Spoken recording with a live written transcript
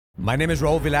My name is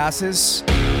Raul Villacis,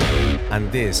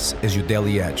 and this is your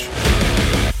Daily Edge.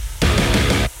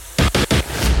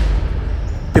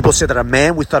 People say that a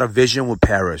man without a vision will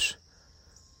perish.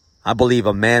 I believe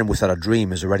a man without a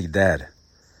dream is already dead.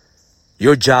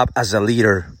 Your job as a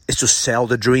leader is to sell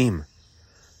the dream.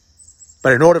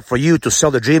 But in order for you to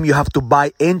sell the dream, you have to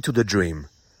buy into the dream.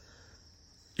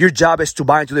 Your job is to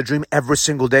buy into the dream every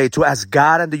single day, to ask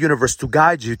God and the universe to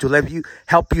guide you, to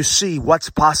help you see what's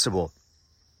possible.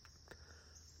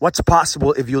 What's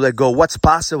possible if you let go? What's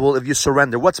possible if you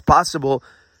surrender? What's possible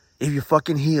if you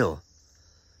fucking heal?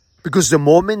 Because the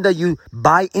moment that you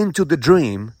buy into the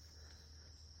dream,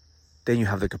 then you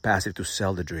have the capacity to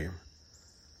sell the dream.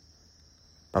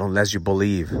 But unless you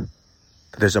believe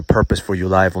that there's a purpose for your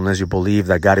life, unless you believe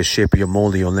that God is shaping you,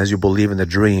 molding you, unless you believe in the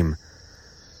dream,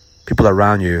 people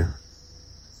around you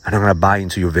are not going to buy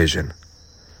into your vision.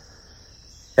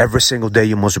 Every single day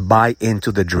you must buy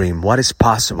into the dream. What is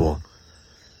possible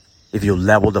if you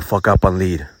level the fuck up and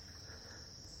lead?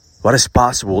 What is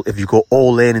possible if you go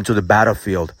all in into the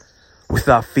battlefield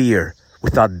without fear,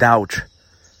 without doubt,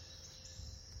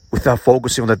 without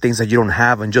focusing on the things that you don't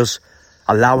have and just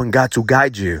allowing God to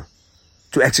guide you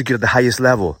to execute at the highest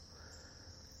level?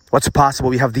 What's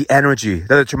possible? You have the energy,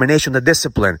 the determination, the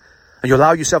discipline, and you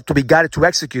allow yourself to be guided to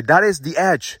execute. That is the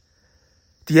edge.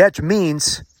 The edge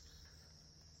means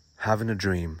having a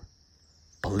dream,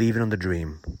 believing in the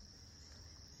dream.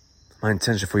 My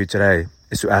intention for you today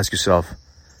is to ask yourself,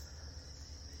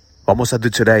 what must I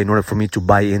do today in order for me to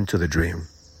buy into the dream?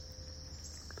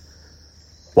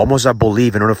 What must I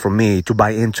believe in order for me to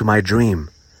buy into my dream?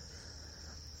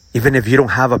 Even if you don't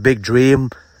have a big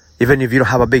dream, even if you don't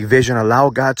have a big vision,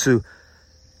 allow God to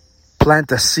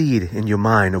plant a seed in your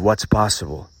mind of what's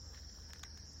possible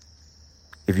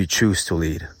if you choose to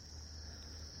lead.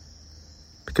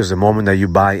 Because the moment that you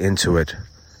buy into it,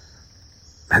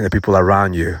 and the people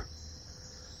around you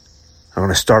are going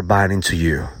to start buying into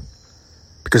you,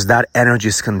 because that energy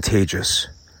is contagious.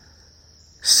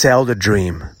 Sell the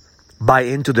dream. Buy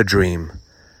into the dream.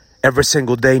 Every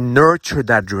single day, nurture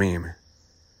that dream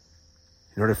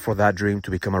in order for that dream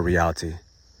to become a reality.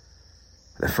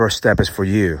 The first step is for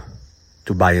you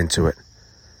to buy into it.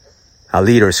 A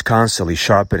leader is constantly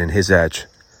sharpening his edge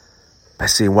by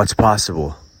seeing what's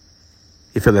possible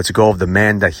if he lets go of the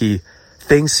man that he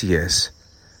thinks he is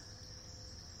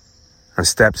and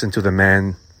steps into the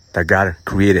man that God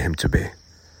created him to be.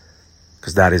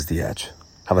 Because that is the edge.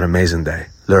 Have an amazing day.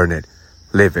 Learn it.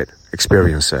 Live it.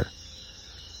 Experience it.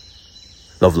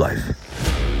 Love life.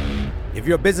 If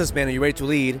you're a businessman and you're ready to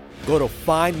lead, go to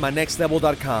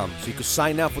findmynextlevel.com so you can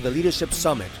sign up for the Leadership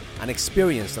Summit, an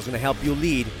experience that's going to help you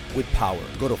lead with power.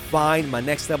 Go to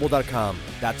findmynextlevel.com.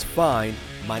 That's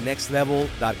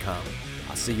findmynextlevel.com.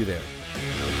 I'll see you there.